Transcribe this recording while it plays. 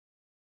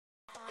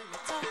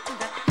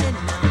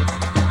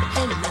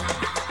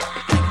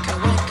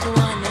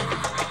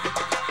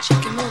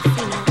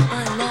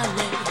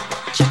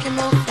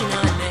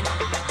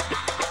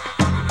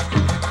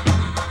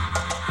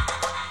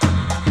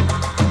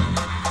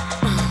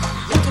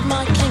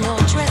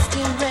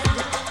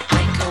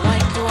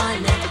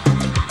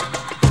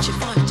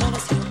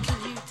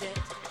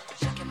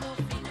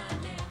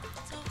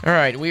All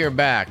right, we are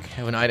back. I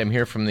have an item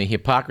here from the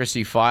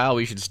hypocrisy file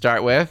we should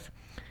start with.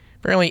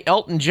 Apparently,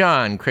 Elton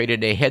John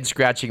created a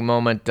head-scratching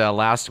moment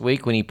last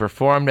week when he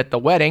performed at the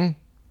wedding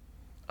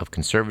of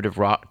conservative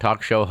rock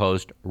talk show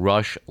host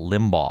Rush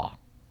Limbaugh.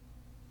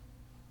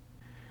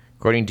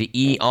 According to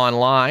E!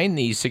 Online,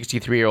 the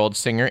 63-year-old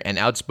singer and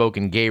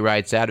outspoken gay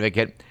rights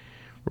advocate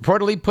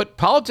reportedly put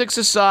politics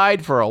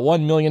aside for a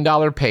 $1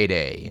 million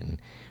payday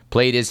and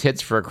played his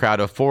hits for a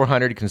crowd of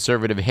 400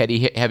 conservative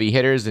heavy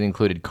hitters that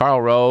included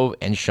Karl Rove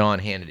and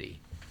Sean Hannity.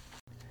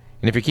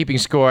 And if you're keeping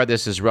score,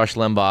 this is Rush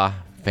Limbaugh,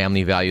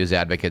 Family Values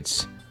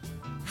Advocate's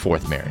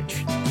fourth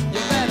marriage.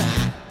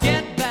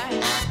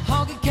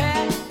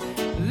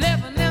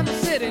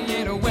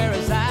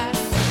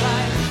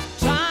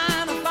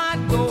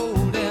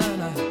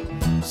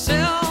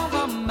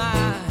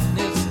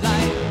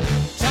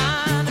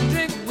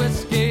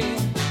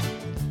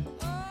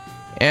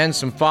 And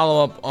some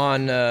follow-up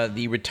on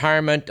the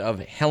retirement of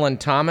Helen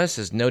Thomas,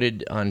 as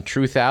noted on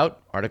Truth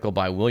Out, article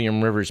by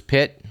William Rivers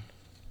Pitt.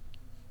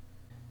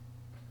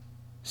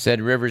 Said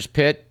Rivers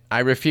Pitt,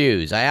 I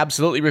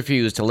absolutely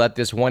refuse to let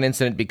this one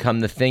incident become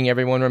the thing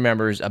everyone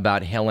remembers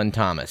about Helen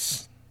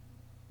Thomas.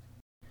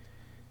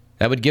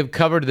 That would give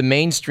cover to the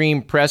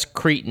mainstream press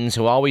cretins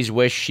who always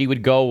wish she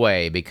would go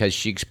away because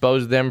she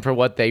exposed them for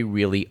what they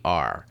really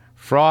are.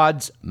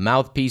 Frauds,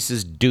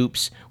 mouthpieces,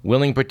 dupes,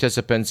 willing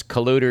participants,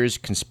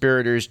 colluders,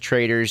 conspirators,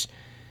 traitors.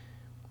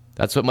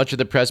 That's what much of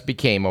the press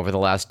became over the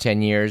last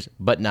 10 years,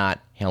 but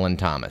not Helen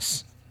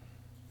Thomas.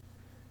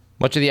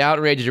 Much of the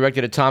outrage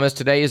directed at Thomas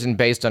today isn't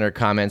based on her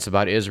comments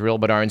about Israel,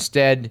 but are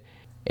instead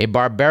a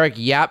barbaric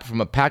yap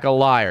from a pack of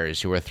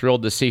liars who are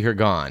thrilled to see her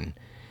gone,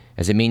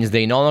 as it means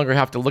they no longer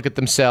have to look at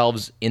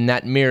themselves in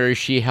that mirror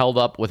she held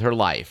up with her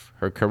life,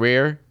 her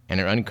career, and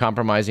her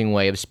uncompromising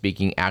way of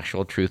speaking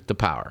actual truth to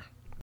power.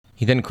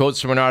 He then quotes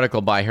from an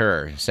article by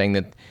her, saying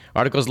that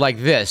articles like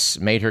this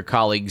made her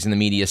colleagues in the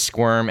media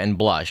squirm and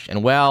blush.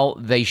 And well,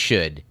 they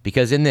should,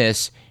 because in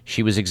this,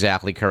 she was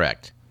exactly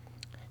correct.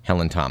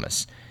 Helen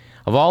Thomas.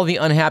 Of all the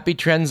unhappy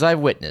trends I've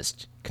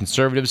witnessed,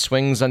 conservative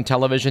swings on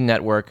television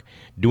network,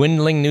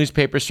 dwindling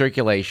newspaper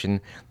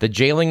circulation, the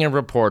jailing of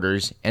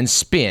reporters, and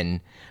spin,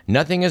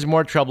 nothing is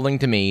more troubling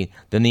to me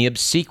than the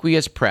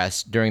obsequious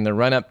press during the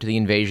run-up to the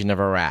invasion of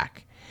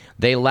Iraq.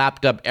 They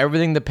lapped up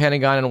everything the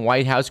Pentagon and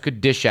White House could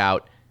dish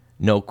out,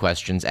 no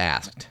questions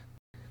asked.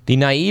 The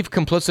naive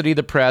complicity of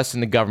the press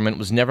and the government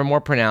was never more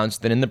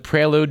pronounced than in the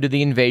prelude to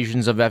the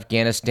invasions of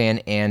Afghanistan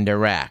and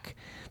Iraq.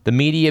 The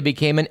media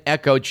became an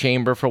echo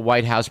chamber for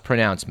White House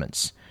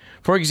pronouncements.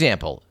 For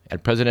example,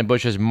 at President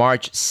Bush's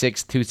March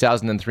 6,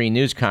 2003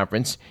 news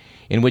conference,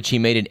 in which he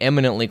made it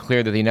eminently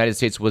clear that the United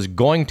States was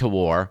going to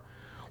war,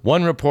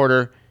 one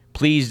reporter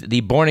pleased the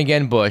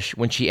born-again Bush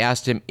when she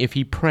asked him if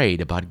he prayed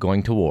about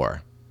going to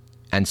war.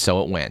 And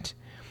so it went.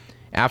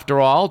 After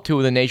all, two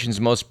of the nation's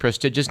most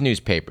prestigious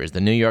newspapers, the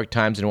New York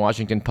Times and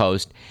Washington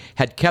Post,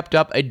 had kept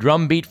up a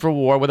drumbeat for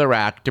war with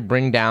Iraq to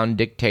bring down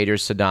dictator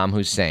Saddam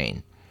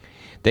Hussein.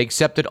 They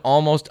accepted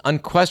almost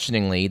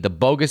unquestioningly the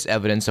bogus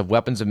evidence of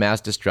weapons of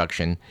mass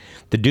destruction,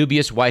 the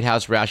dubious White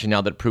House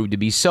rationale that proved to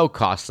be so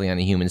costly on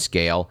a human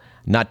scale,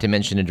 not to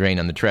mention a drain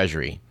on the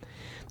Treasury.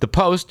 The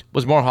Post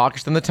was more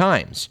hawkish than the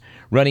Times,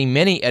 running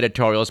many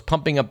editorials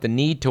pumping up the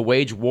need to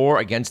wage war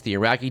against the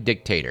Iraqi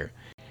dictator.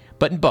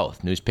 But in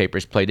both,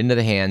 newspapers played into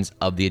the hands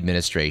of the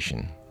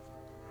administration.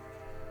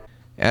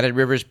 Added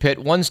Rivers Pitt,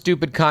 one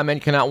stupid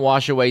comment cannot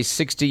wash away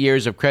 60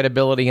 years of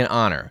credibility and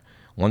honor.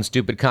 One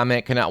stupid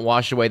comment cannot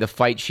wash away the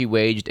fight she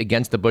waged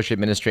against the Bush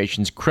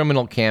administration's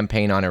criminal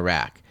campaign on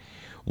Iraq.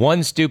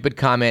 One stupid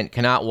comment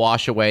cannot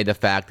wash away the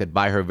fact that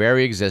by her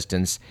very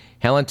existence,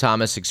 Helen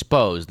Thomas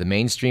exposed the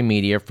mainstream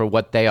media for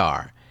what they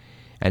are.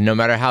 And no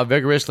matter how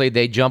vigorously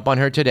they jump on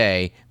her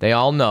today, they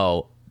all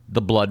know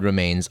the blood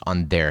remains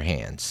on their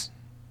hands.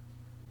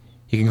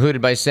 He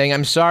concluded by saying,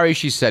 I'm sorry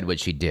she said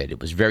what she did. It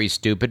was very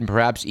stupid and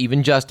perhaps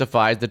even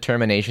justifies the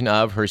termination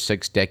of her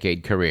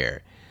 6-decade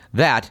career.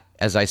 That,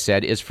 as I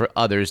said, is for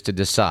others to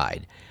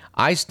decide.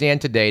 I stand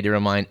today to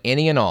remind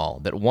any and all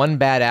that one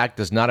bad act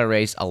does not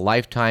erase a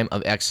lifetime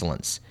of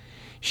excellence.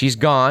 She's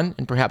gone,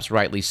 and perhaps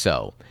rightly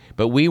so,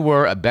 but we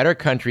were a better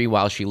country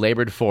while she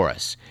labored for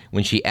us,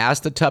 when she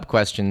asked the tough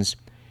questions,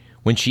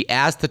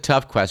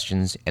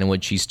 and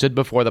when she stood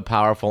before the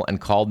powerful and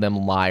called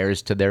them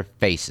liars to their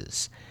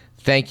faces.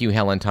 Thank you,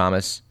 Helen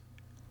Thomas,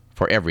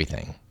 for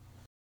everything.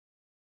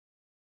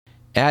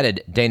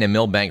 Added Dana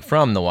Milbank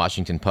from The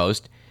Washington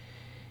Post,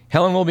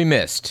 Helen will be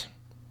missed.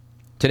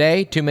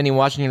 Today, too many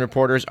Washington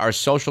reporters are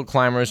social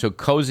climbers who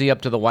cozy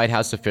up to the White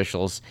House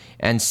officials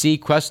and see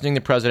questioning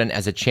the president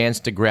as a chance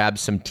to grab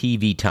some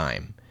TV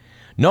time.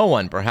 No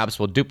one, perhaps,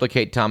 will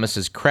duplicate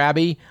Thomas's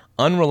crabby,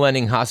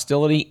 unrelenting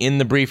hostility in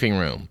the briefing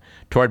room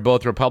toward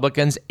both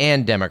Republicans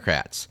and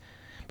Democrats.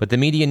 But the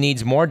media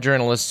needs more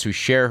journalists who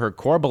share her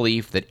core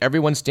belief that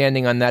everyone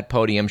standing on that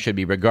podium should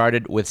be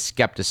regarded with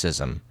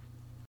skepticism.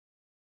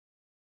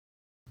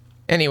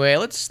 Anyway,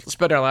 let's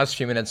spend our last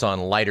few minutes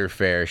on lighter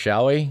fare,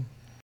 shall we?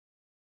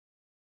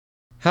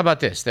 How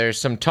about this?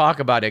 There's some talk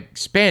about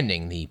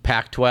expanding the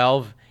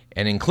Pac-12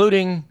 and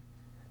including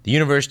the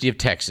University of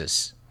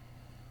Texas.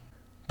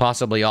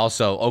 Possibly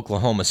also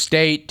Oklahoma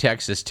State,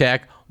 Texas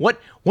Tech. What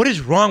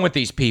is wrong with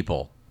these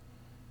people?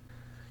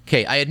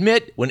 Okay, I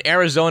admit when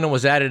Arizona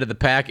was added to the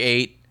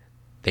Pac-8,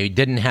 they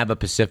didn't have a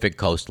Pacific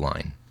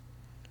coastline.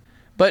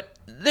 But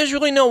there's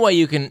really no way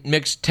you can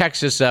mix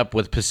Texas up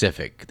with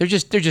Pacific. There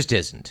just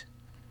isn't.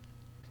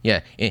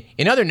 Yeah,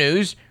 in other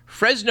news,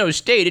 Fresno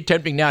State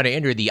attempting now to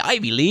enter the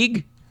Ivy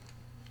League.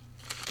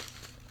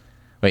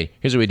 Wait,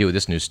 here's what we do with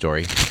this news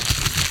story.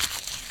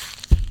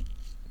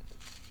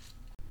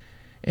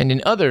 And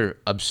in other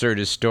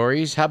absurdist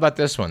stories, how about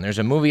this one? There's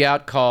a movie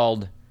out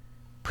called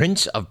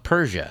Prince of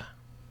Persia.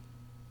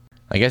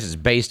 I guess it's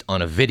based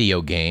on a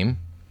video game.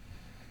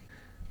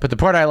 But the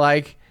part I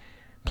like,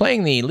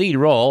 playing the lead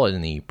role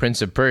in the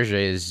Prince of Persia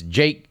is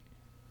Jake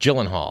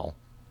Gyllenhaal,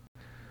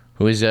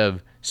 who is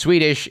of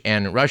Swedish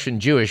and Russian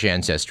Jewish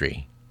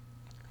ancestry.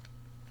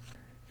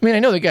 I mean, I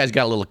know the guy's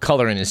got a little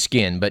color in his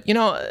skin, but,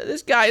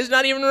 this guy is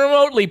not even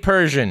remotely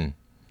Persian.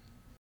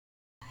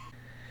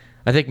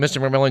 I think,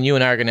 Mr. McMillan, you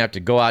and I are going to have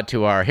to go out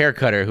to our hair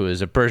cutter who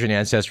is of Persian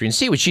ancestry and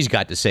see what she's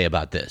got to say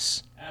about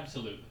this.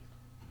 Absolutely.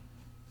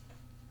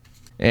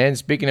 And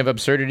speaking of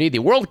absurdity, the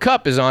World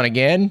Cup is on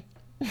again.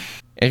 And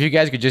if you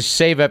guys could just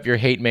save up your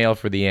hate mail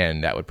for the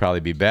end, that would probably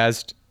be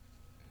best.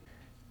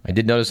 I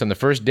did notice on the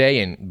first day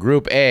in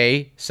Group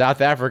A,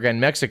 South Africa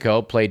and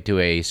Mexico played to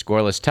a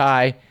scoreless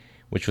tie,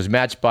 which was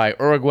matched by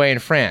Uruguay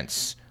and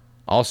France,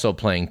 also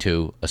playing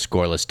to a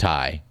scoreless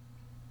tie.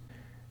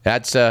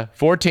 That's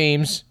 4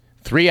 teams,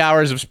 3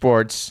 hours of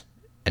sports,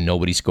 and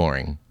nobody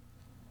scoring.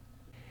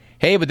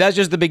 Hey, but that's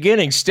just the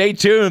beginning. Stay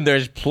tuned.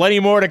 There's plenty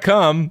more to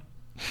come.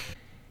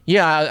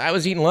 Yeah, I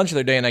was eating lunch the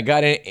other day, and I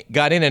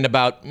got in at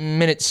about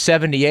minute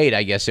 78,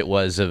 I guess it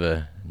was,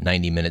 of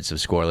 90 minutes of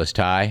scoreless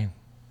tie.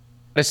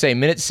 I say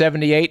minute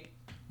 78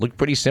 looked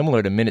pretty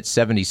similar to minute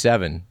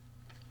 77.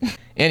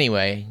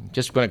 Anyway,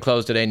 just going to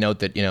close today. Note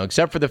that,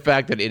 except for the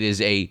fact that it is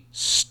a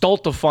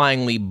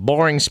stultifyingly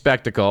boring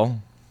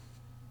spectacle,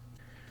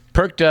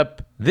 perked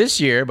up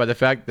this year by the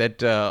fact that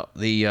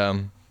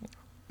the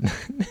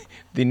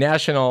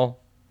national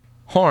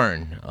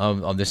horn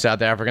of the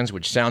South Africans,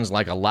 which sounds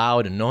like a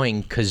loud,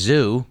 annoying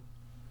kazoo,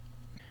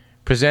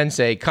 presents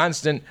a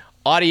constant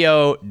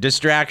audio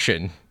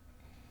distraction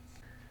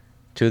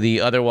to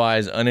the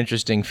otherwise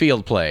uninteresting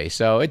field play.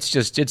 So it's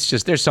just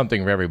there's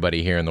something for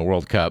everybody here in the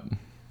World Cup.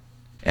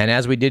 And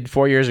as we did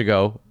 4 years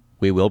ago,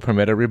 we will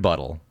permit a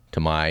rebuttal to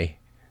my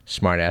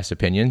smart-ass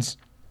opinions.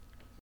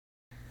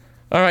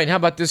 All right, how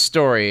about this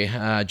story?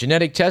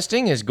 Genetic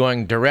testing is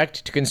going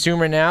direct to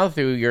consumer now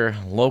through your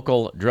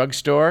local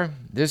drugstore.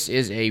 This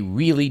is a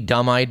really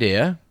dumb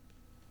idea.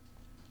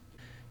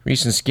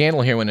 Recent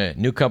scandal here when a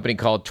new company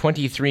called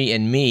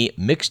 23andMe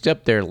mixed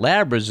up their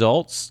lab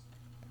results.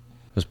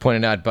 It was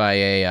pointed out by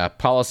a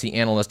policy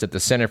analyst at the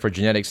Center for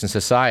Genetics and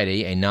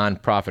Society, a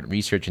nonprofit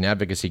research and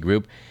advocacy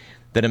group,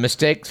 that a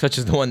mistake such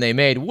as the one they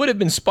made would have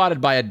been spotted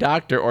by a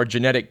doctor or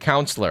genetic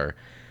counselor,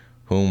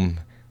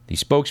 whom the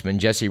spokesman,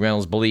 Jesse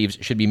Reynolds, believes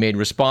should be made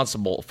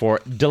responsible for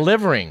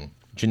delivering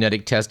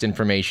genetic test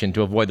information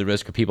to avoid the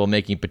risk of people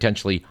making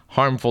potentially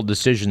harmful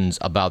decisions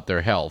about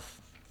their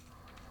health.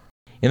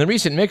 In the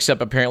recent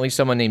mix-up, apparently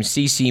someone named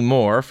C.C.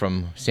 Moore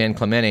from San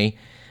Clemente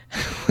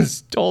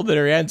was told that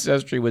her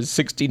ancestry was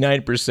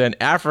 69%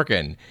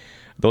 African,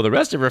 though the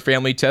rest of her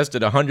family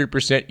tested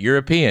 100%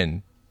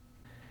 European.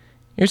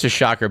 Here's a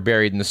shocker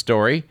buried in the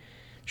story.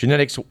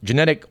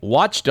 Genetic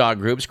watchdog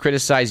groups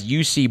criticized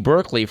UC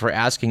Berkeley for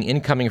asking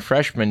incoming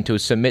freshmen to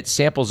submit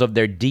samples of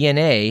their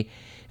DNA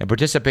and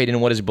participate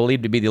in what is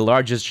believed to be the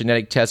largest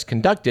genetic test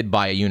conducted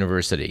by a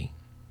university.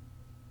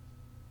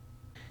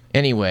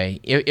 Anyway,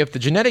 if the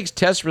genetics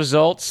test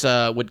results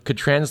could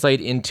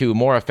translate into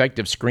more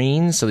effective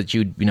screens so that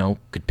you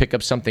could pick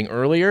up something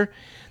earlier,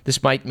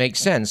 this might make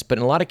sense. But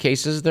in a lot of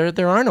cases,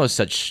 there are no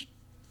such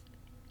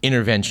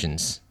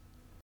interventions.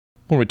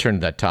 We'll return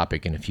to that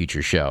topic in a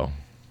future show.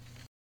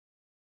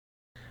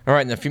 All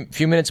right, in the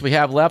few minutes we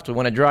have left, we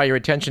want to draw your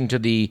attention to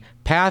the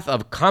path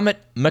of Comet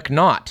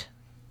McNaught,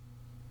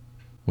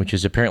 which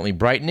is apparently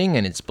brightening,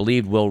 and it's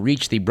believed will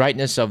reach the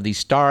brightness of the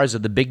stars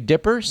of the Big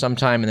Dipper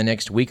sometime in the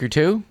next week or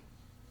two.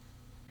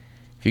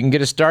 If you can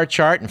get a star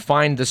chart and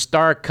find the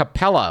star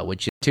Capella,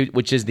 which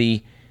is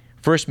the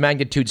first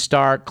magnitude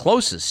star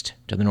closest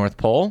to the North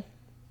Pole,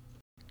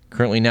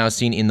 currently now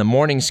seen in the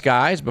morning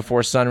skies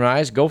before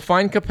sunrise, go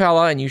find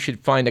Capella, and you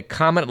should find a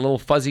comet, a little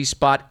fuzzy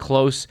spot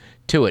close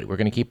to it. We're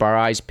going to keep our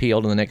eyes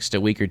peeled in the next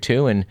week or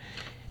two and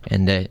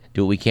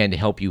do what we can to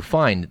help you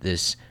find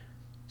this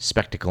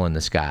spectacle in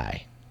the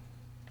sky.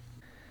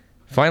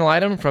 Final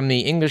item from the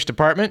English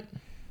department.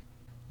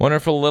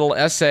 Wonderful little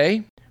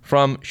essay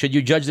from Should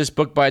You Judge This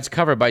Book by Its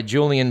Cover by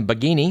Julian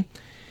Baggini,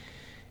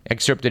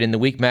 excerpted in the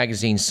Week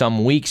magazine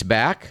some weeks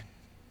back.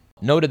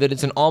 Noted that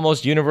it's an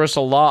almost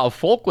universal law of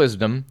folk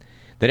wisdom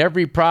that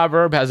every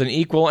proverb has an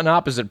equal and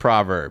opposite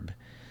proverb.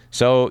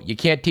 So you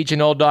can't teach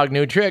an old dog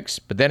new tricks,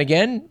 but then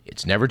again,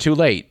 it's never too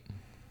late.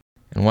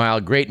 And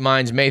while great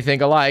minds may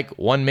think alike,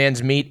 one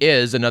man's meat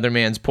is another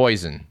man's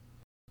poison.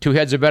 Two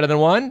heads are better than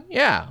one?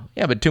 Yeah,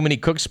 but too many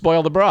cooks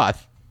spoil the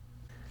broth.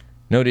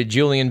 Noted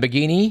Julian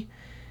Baggini,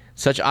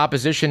 such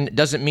opposition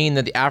doesn't mean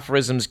that the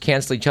aphorisms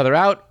cancel each other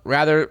out,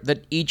 rather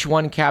that each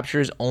one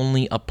captures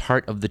only a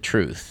part of the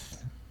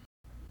truth.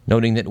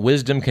 Noting that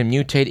wisdom can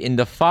mutate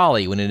into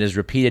folly when it is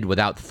repeated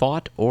without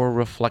thought or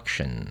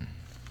reflection.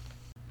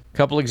 A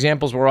couple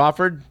examples were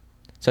offered,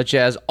 such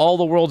as All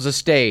the World's a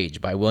Stage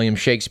by William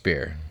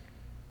Shakespeare.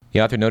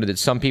 The author noted that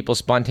some people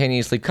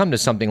spontaneously come to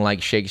something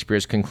like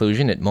Shakespeare's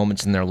conclusion at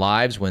moments in their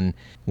lives when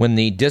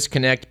the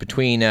disconnect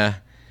between the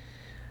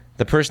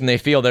person they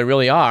feel they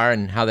really are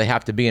and how they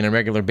have to be on a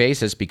regular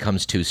basis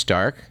becomes too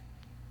stark.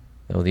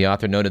 Though the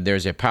author noted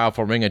there's a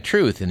powerful ring of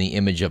truth in the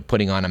image of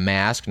putting on a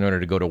mask in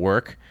order to go to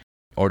work,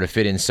 or to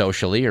fit in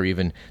socially, or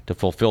even to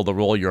fulfill the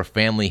role your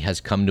family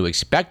has come to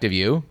expect of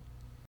you.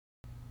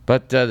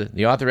 But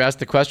the author asked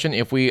the question,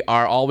 if we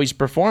are always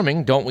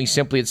performing, don't we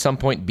simply at some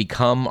point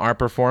become our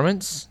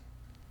performance?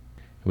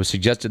 It was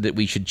suggested that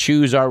we should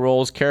choose our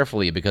roles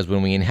carefully because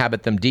when we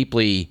inhabit them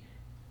deeply,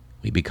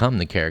 we become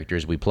the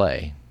characters we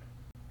play.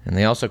 And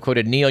they also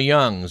quoted Neil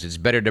Young's "It's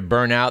better to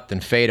burn out than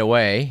fade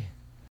away,"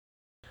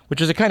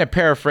 which is a kind of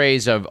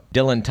paraphrase of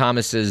Dylan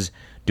Thomas's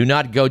 "Do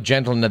not go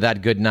gentle into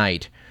that good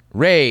night.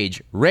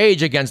 Rage,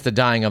 rage against the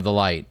dying of the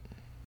light."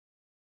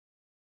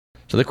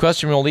 So the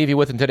question we'll leave you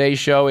with in today's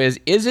show is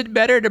it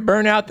better to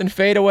burn out than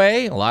fade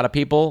away? A lot of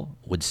people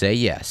would say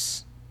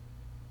yes.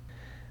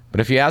 But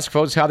if you ask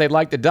folks how they'd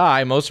like to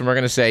die, most of them are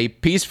going to say,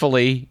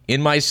 peacefully,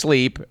 in my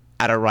sleep,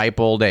 at a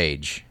ripe old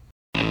age.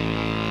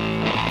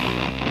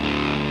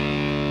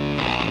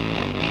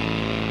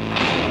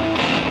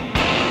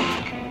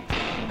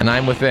 And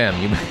I'm with them.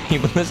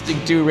 You've been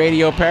listening to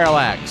Radio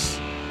Parallax.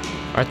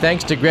 Our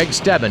thanks to Greg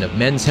Stebbin of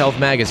Men's Health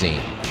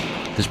Magazine.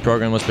 This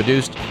program was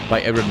produced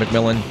by Edward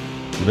McMillan.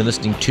 You've been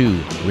listening to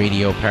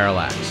Radio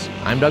Parallax.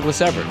 I'm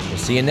Douglas Everett. We'll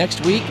see you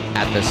next week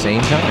at the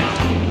same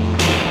time.